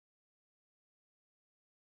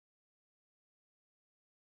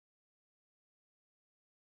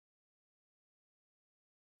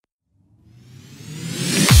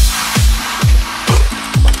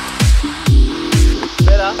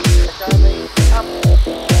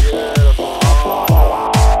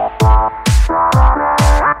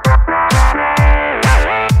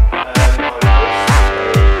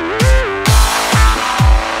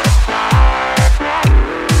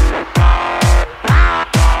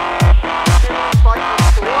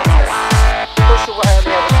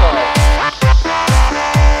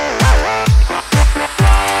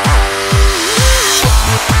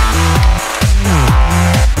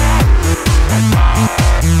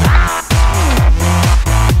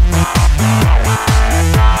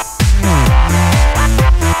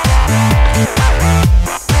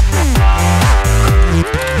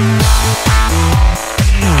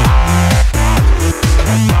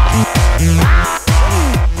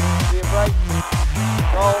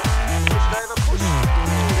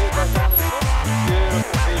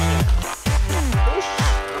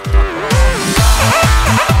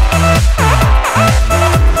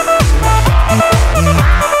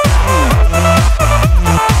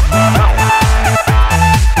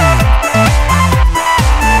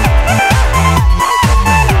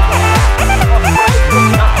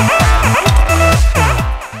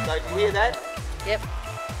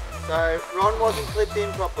clipped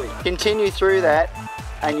in properly. Continue through that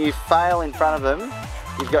and you fail in front of them,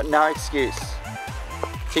 you've got no excuse.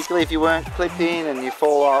 Particularly if you weren't clipped in and you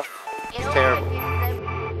fall off, it's terrible.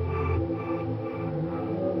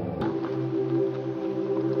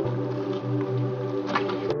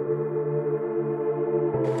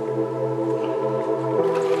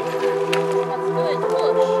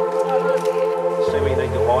 So you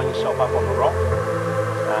need to line yourself up on the rock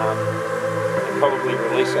and probably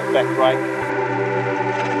release that back brake.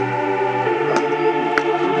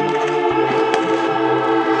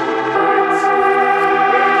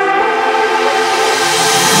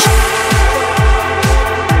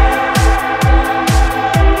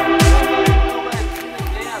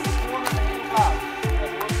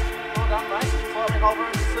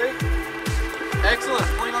 Excellent,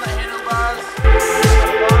 pulling on the handlebars.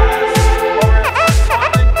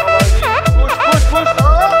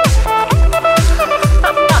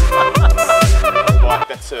 Like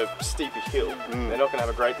that's a steepish hill. They're not going to have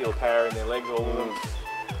a great deal of power in their legs, all of them.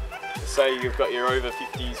 Say you've got your over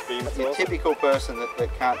 50s females. Your typical person that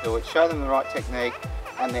can't do it, show them the right technique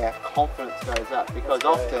and their confidence goes up, because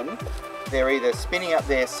often they're either spinning up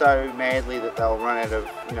there so madly that they'll run out of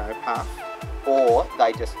puff, or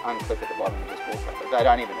they just unclip at the bottom and just walk up. But they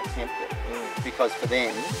don't even attempt it, because for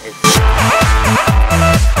them it's...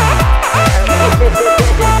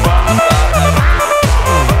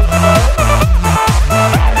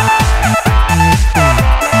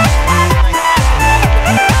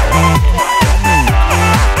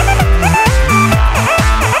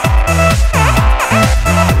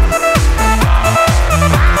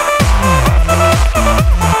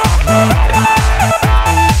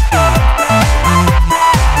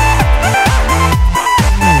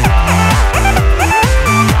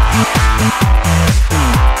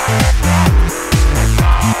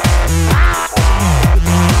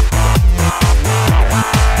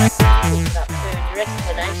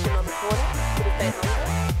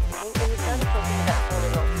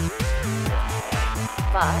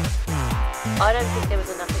 But I don't think there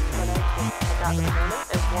was enough explanation about the corner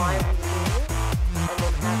and why we were doing it and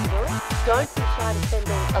then how to do it. Don't be shy to spend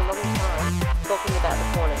a long time talking about the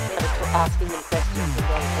corner, asking them questions and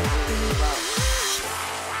going through really well.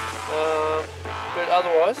 But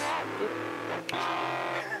otherwise,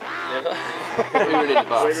 never. We were in the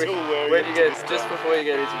bus. When you get, just before you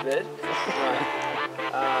get into bed,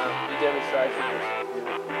 your demonstration was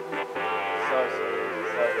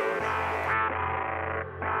so good.